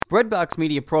Breadbox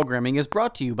Media programming is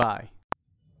brought to you by...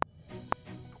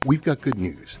 We've got good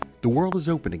news. The world is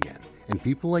open again, and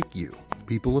people like you,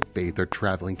 people of faith, are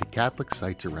traveling to Catholic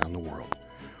sites around the world.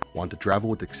 Want to travel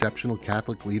with exceptional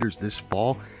Catholic leaders this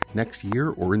fall, next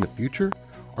year, or in the future?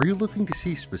 Are you looking to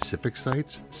see specific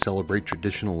sites, celebrate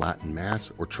traditional Latin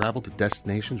Mass, or travel to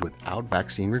destinations without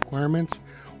vaccine requirements?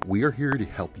 We are here to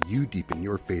help you deepen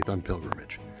your faith on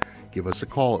pilgrimage. Give us a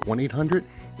call at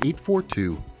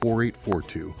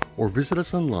 1-800-842-4842 or visit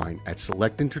us online at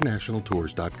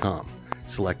selectinternationaltours.com.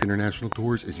 Select International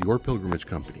Tours is your pilgrimage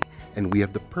company, and we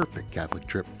have the perfect Catholic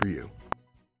trip for you.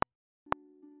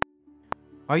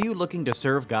 Are you looking to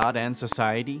serve God and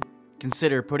society?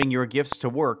 Consider putting your gifts to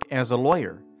work as a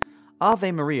lawyer.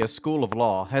 Ave Maria School of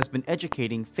Law has been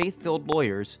educating faith-filled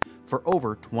lawyers for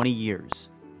over 20 years.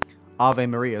 Ave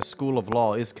Maria School of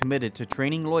Law is committed to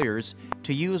training lawyers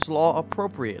to use law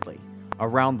appropriately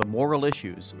around the moral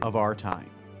issues of our time.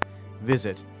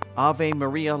 Visit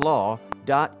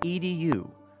avemarialaw.edu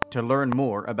to learn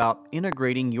more about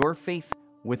integrating your faith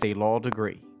with a law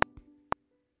degree.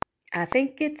 I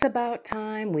think it's about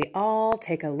time we all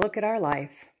take a look at our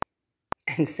life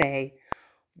and say,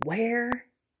 where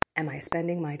am I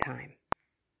spending my time?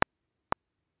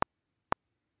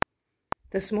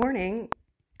 This morning,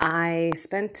 I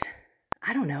spent,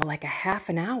 like a half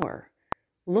an hour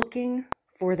looking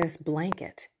for this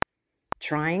blanket,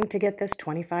 trying to get this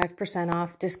 25%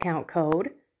 off discount code,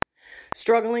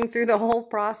 struggling through the whole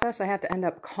process. I have to end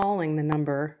up calling the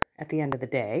number at the end of the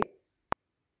day.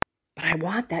 But I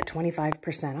want that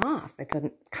 25% off. It's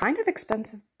a kind of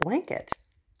expensive blanket.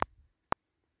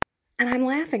 And I'm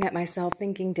laughing at myself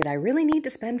thinking, did I really need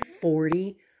to spend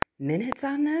 40 minutes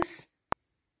on this?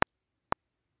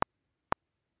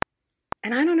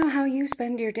 And I don't know how you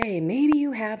spend your day. Maybe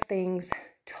you have things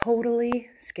totally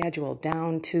scheduled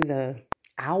down to the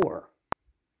hour.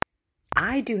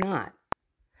 I do not.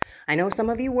 I know some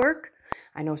of you work.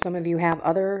 I know some of you have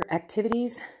other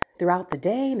activities throughout the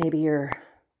day. Maybe you're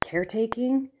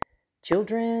caretaking,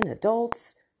 children,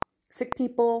 adults, sick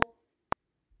people.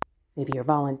 Maybe you're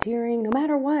volunteering. No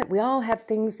matter what, we all have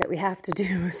things that we have to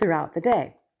do throughout the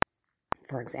day.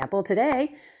 For example,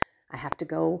 today, I have to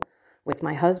go with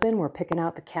my husband. We're picking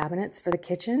out the cabinets for the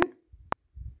kitchen.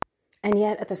 And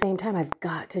yet, at the same time, I've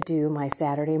got to do my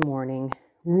Saturday morning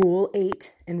Rule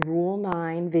 8 and Rule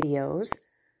 9 videos.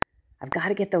 I've got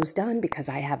to get those done because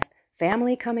I have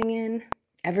family coming in.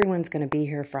 Everyone's going to be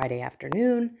here Friday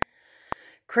afternoon.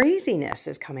 Craziness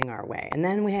is coming our way. And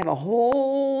then we have a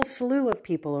whole slew of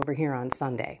people over here on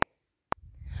Sunday.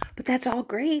 But that's all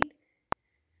great.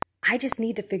 I just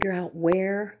need to figure out,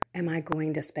 where am I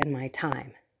going to spend my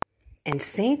time? And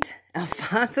Saint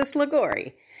Alphonsus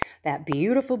Liguori, that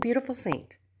beautiful, beautiful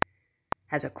saint,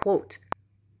 has a quote.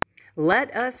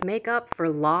 Let us make up for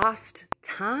lost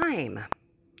time.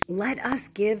 Let us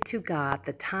give to God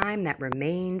the time that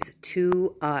remains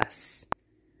to us.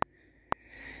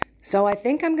 So I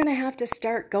think I'm going to have to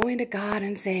start going to God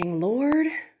and saying, Lord,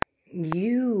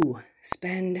 you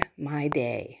spend my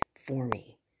day for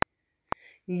me.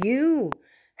 You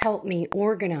help me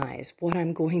organize what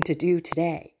I'm going to do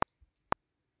today.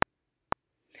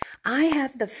 I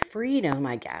have the freedom,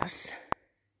 I guess,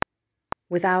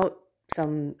 without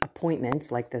some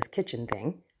appointments like this kitchen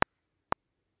thing,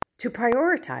 to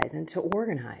prioritize and to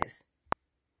organize.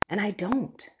 And I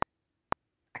don't.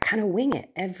 I kind of wing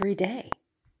it every day.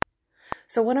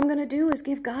 So what I'm going to do is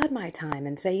give God my time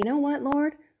and say, you know what,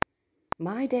 Lord?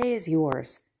 My day is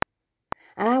yours.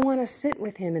 And I want to sit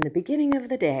with him in the beginning of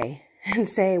the day and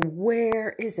say,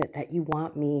 where is it that you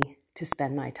want me to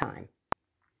spend my time?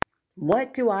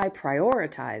 What do I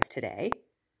prioritize today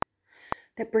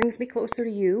that brings me closer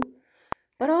to you,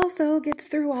 but also gets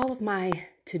through all of my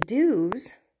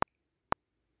to-dos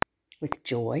with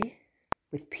joy,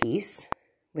 with peace,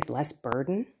 with less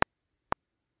burden?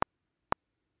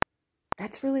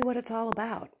 That's really what it's all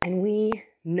about. And we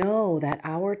know that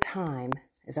our time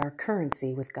is our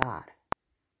currency with God.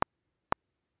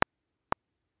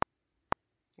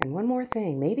 And one more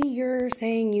thing, maybe you're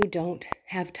saying you don't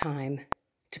have time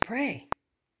to pray.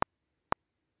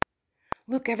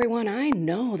 Look, everyone, I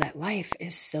know that life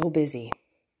is so busy.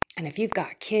 And if you've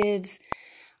got kids,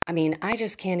 I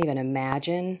just can't even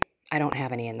imagine. I don't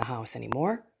have any in the house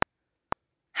anymore.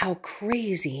 How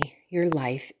crazy your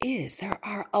life is. There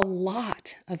are a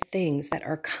lot of things that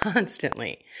are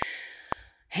constantly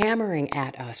hammering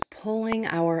at us, pulling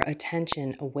our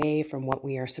attention away from what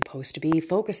we are supposed to be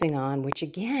focusing on, which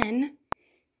again,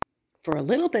 for a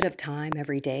little bit of time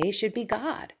every day, should be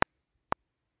God.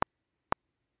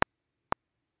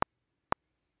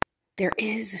 There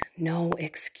is no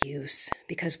excuse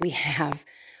because we have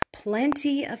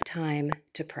plenty of time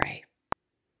to pray.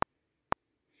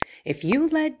 If you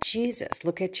let Jesus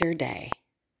look at your day,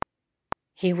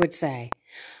 he would say,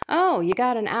 oh, you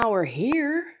got an hour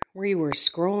here where you were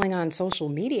scrolling on social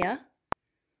media.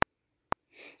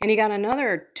 And you got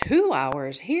another 2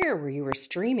 hours here where you were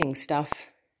streaming stuff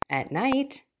at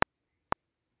night.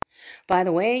 By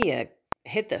the way, you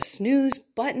hit the snooze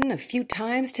button a few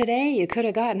times today. You could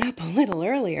have gotten up a little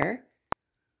earlier.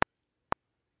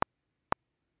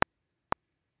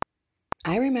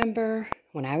 I remember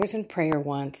when I was in prayer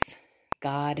once,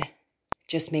 God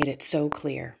just made it so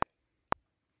clear.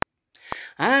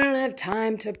 I don't have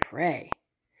time to pray.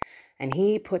 And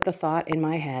he put the thought in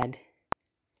my head,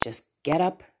 just get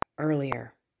up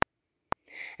earlier.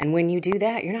 And when you do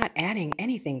that, you're not adding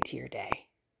anything to your day.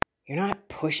 You're not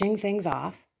pushing things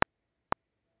off.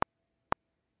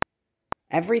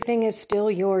 Everything is still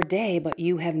your day, but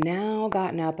you have now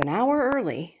gotten up an hour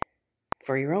early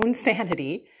for your own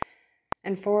sanity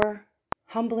and for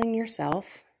humbling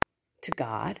yourself to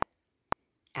God,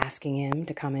 asking him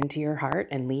to come into your heart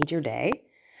and lead your day.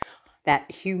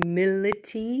 That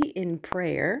humility in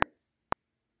prayer.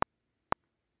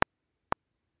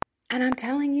 And I'm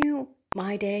telling you,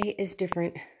 my day is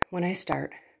different when I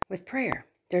start with prayer.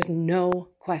 There's no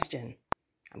question.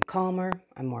 I'm calmer.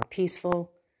 I'm more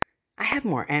peaceful. I have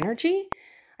more energy.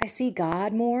 I see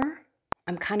God more.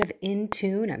 I'm kind of in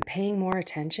tune. I'm paying more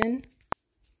attention.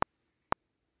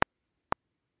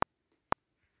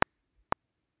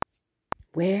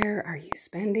 Where are you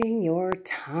spending your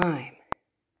time?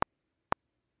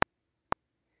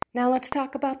 Now let's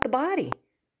talk about the body.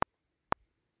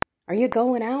 Are you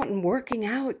going out and working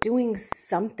out, doing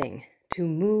something to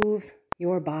move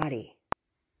your body?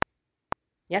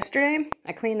 Yesterday,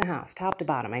 I cleaned the house, top to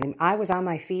bottom. I was on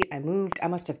my feet. I moved. I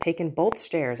must have taken both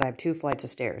stairs. I have 2 flights of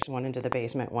stairs, one into the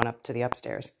basement, one up to the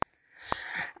upstairs.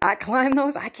 I climbed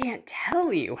those, I can't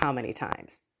tell you how many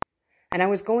times. And I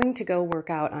was going to go work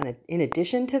out in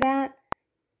addition to that,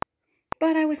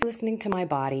 but I was listening to my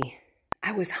body.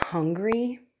 I was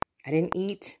hungry. I didn't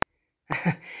eat.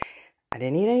 I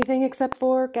didn't eat anything except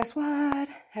for, guess what?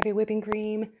 Heavy whipping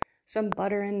cream, some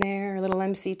butter in there, a little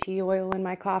MCT oil in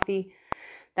my coffee.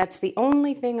 That's the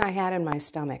only thing I had in my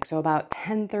stomach. So about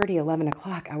 10:30, 11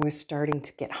 o'clock, I was starting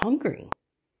to get hungry.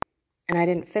 And I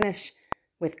didn't finish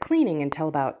with cleaning until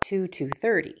about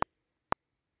 2:30.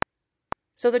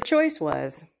 So the choice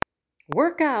was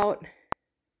work out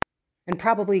and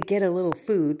probably get a little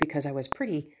food because I was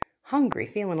pretty hungry,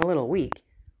 feeling a little weak.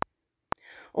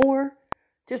 Or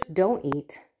just don't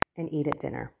eat and eat at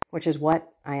dinner, which is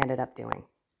what I ended up doing.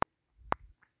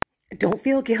 Don't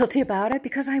feel guilty about it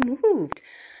because I moved.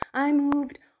 I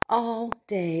moved all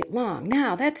day long.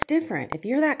 Now, that's different. If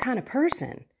you're that kind of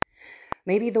person,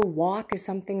 maybe the walk is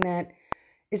something that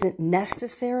isn't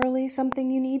necessarily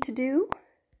something you need to do.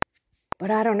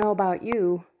 But I don't know about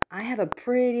you. I have a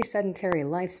pretty sedentary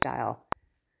lifestyle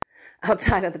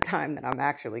outside of the time that I'm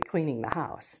actually cleaning the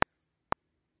house.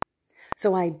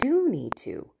 So I do need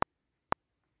to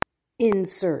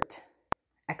insert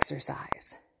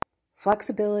exercise,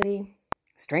 flexibility,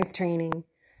 strength training,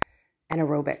 and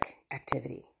aerobic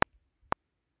activity.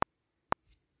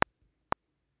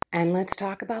 And let's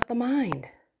talk about the mind.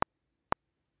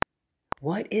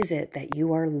 What is it that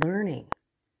you are learning?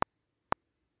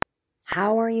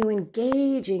 How are you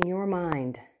engaging your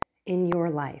mind in your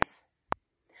life?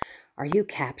 Are you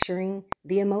capturing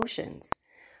the emotions?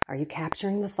 Are you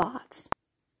capturing the thoughts?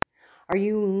 Are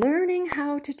you learning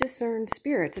how to discern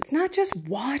spirits? It's not just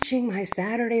watching my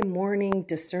Saturday morning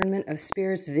discernment of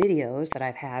spirits videos that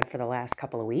I've had for the last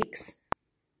couple of weeks.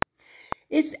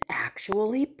 It's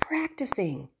actually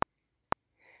practicing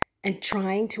and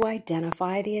trying to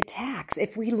identify the attacks.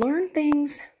 If we learn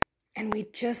things and we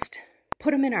just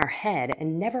put them in our head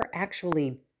and never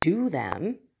actually do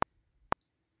them,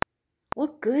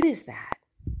 what good is that?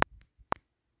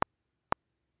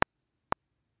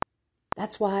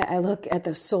 That's why I look at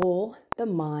the soul, the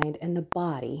mind, and the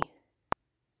body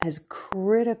as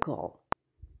critical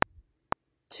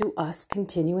to us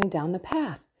continuing down the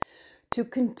path, to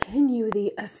continue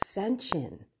the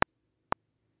ascension.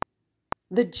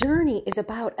 The journey is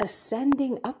about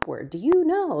ascending upward. Do you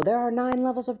know there are 9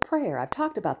 levels of prayer? I've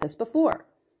talked about this before.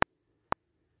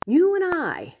 You and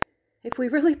I, if we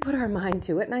really put our mind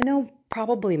to it, and I know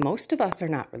probably most of us are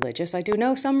not religious. I do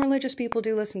know some religious people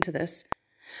do listen to this.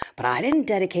 But I didn't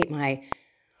dedicate my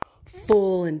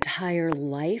full entire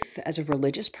life as a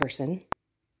religious person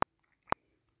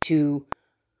to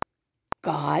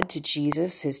God, to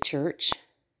Jesus, his church.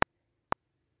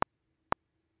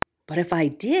 But if I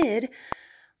did,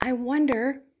 I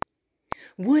wonder,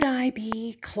 would I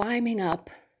be climbing up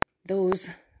those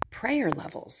prayer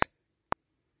levels.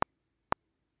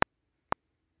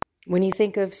 When you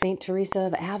think of St. Teresa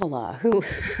of Avila, who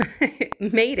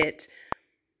made it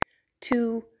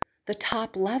to the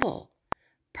top level,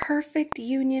 perfect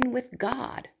union with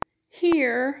God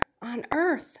here on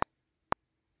earth.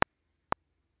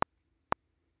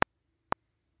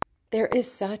 There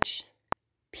is such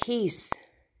peace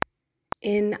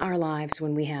in our lives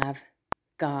when we have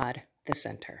God the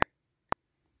center.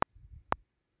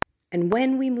 And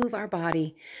when we move our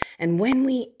body and when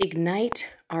we ignite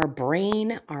our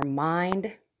brain, our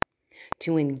mind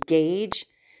to engage,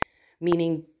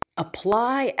 meaning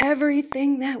apply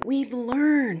everything that we've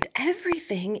learned,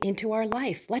 everything into our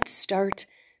life. Let's start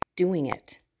doing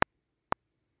it.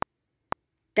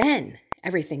 Then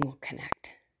everything will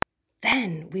connect.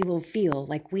 Then we will feel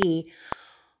like we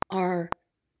are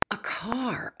a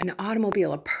car, an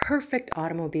automobile, a perfect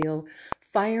automobile,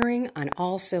 firing on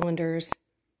all cylinders,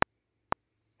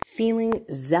 feeling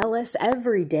zealous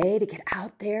every day to get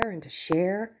out there and to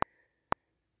share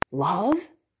love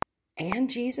and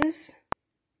Jesus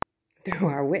through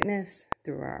our witness,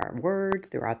 through our words,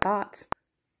 through our thoughts.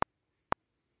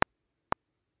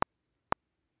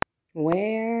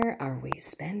 Where are we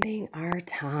spending our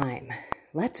time?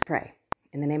 Let's pray.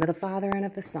 In the name of the Father, and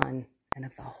of the Son, and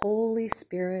of the Holy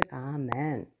Spirit.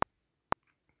 Amen.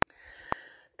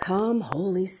 Come,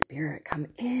 Holy Spirit, come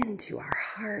into our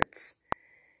hearts,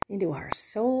 into our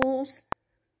souls,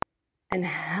 and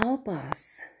help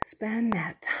us spend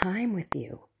that time with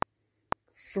you.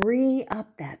 Free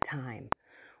up that time.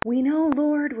 We know,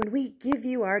 Lord, when we give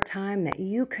you our time, that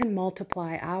you can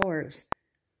multiply ours.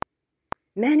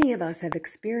 Many of us have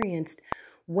experienced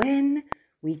when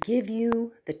we give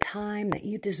you the time that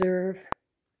you deserve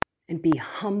and be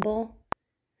humble,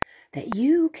 that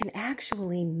you can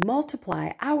actually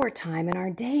multiply our time and our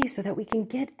day so that we can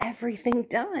get everything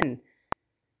done.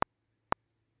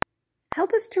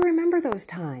 Help us to remember those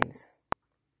times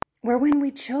where when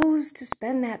we chose to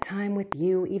spend that time with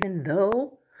you, even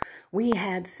though we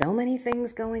had so many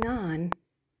things going on,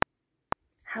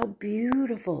 how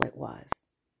beautiful it was.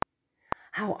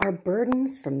 How our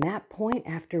burdens from that point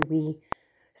after we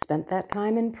spent that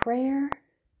time in prayer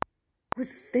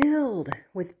was filled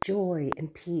with joy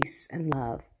and peace and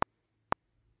love.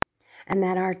 And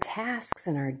that our tasks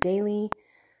and our daily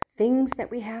things that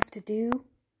we have to do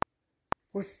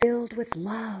were filled with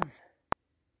love.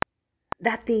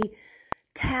 That the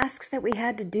tasks that we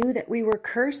had to do that we were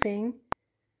cursing,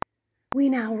 we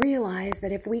now realize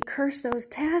that if we curse those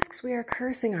tasks, we are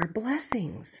cursing our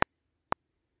blessings.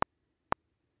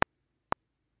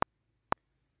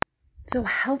 So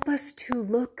help us to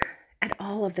look at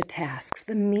all of the tasks,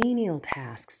 the menial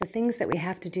tasks, the things that we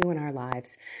have to do in our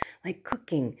lives, like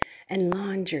cooking and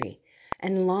laundry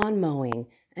and lawn mowing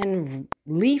and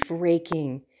leaf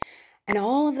raking, and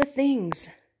all of the things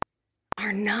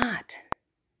are not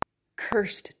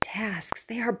cursed tasks.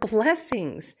 They are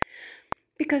blessings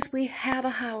because we have a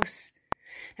house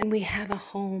and we have a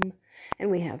home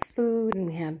and we have food and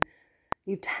we have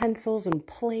utensils and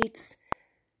plates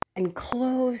and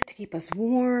clothes to keep us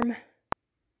warm.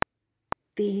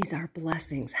 These are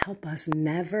blessings. Help us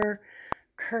never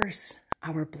curse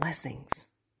our blessings.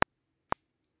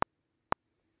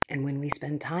 And when we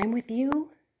spend time with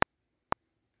you,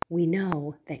 we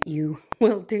know that you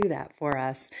will do that for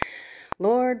us.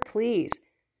 Lord, please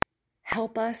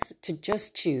help us to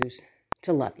just choose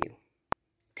to love you.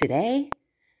 Today,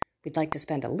 we'd like to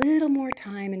spend a little more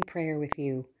time in prayer with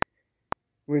you,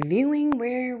 reviewing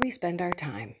where we spend our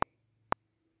time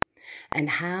and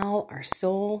how our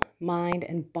soul, mind,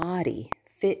 and body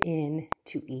fit in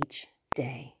to each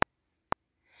day.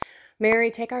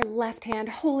 Mary, take our left hand.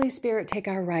 Holy Spirit, take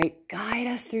our right. Guide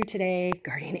us through today.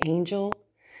 Guardian angel,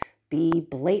 be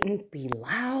blatant, be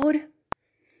loud.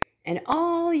 And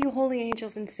all you holy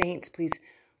angels and saints, please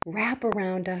wrap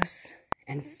around us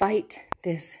and fight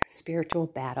this spiritual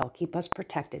battle. Keep us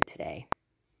protected today.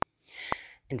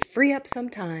 And free up some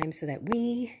time so that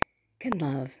we can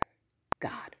love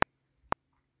God.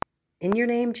 In your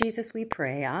name, Jesus, we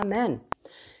pray. Amen.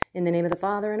 In the name of the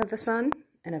Father, and of the Son,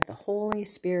 and of the Holy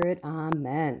Spirit.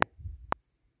 Amen.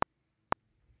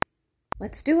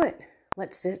 Let's do it.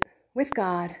 Let's sit with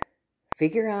God.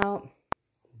 Figure out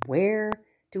where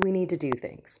do we need to do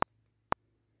things.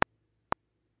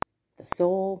 The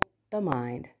soul, the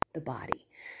mind, the body.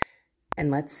 And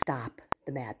let's stop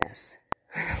the madness.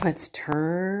 Let's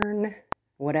turn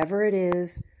whatever it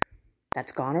is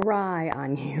that's gone awry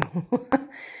on you.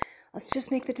 Let's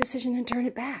just make the decision and turn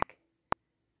it back.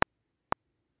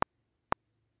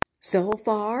 So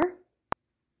far,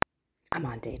 I'm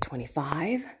on day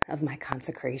 25 of my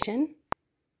consecration.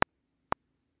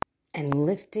 and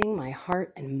lifting my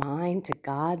heart and mind to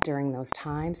God during those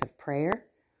times of prayer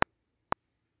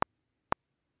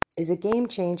is a game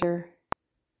changer.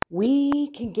 We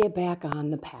can get back on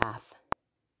the path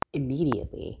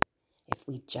immediately if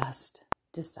we just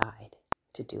decide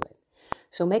to do it.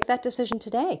 So make that decision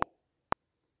today.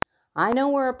 I know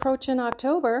we're approaching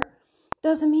October.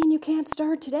 Doesn't mean you can't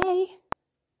start today.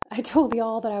 I told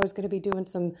y'all that I was going to be doing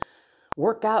some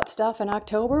workout stuff in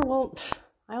October. Well,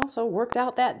 I also worked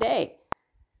out that day.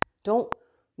 Don't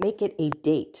make it a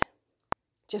date.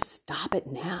 Just stop it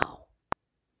now.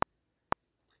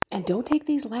 And don't take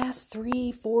these last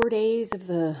 3-4 days of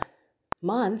the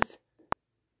month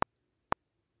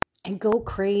and go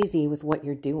crazy with what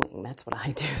you're doing. That's what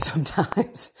I do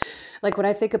sometimes. Like when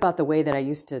I think about the way that I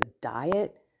used to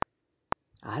diet,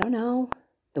 I don't know,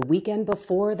 the weekend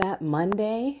before that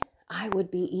Monday, I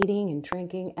would be eating and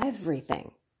drinking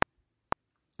everything.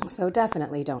 So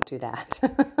definitely don't do that.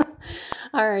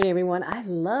 All right, everyone. I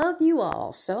love you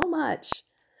all so much.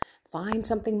 Find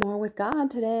something more with God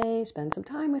today. Spend some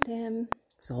time with Him.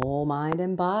 Soul, mind,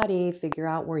 and body. Figure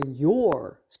out where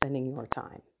you're spending your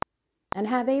time. And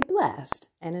have a blessed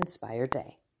and inspired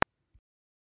day.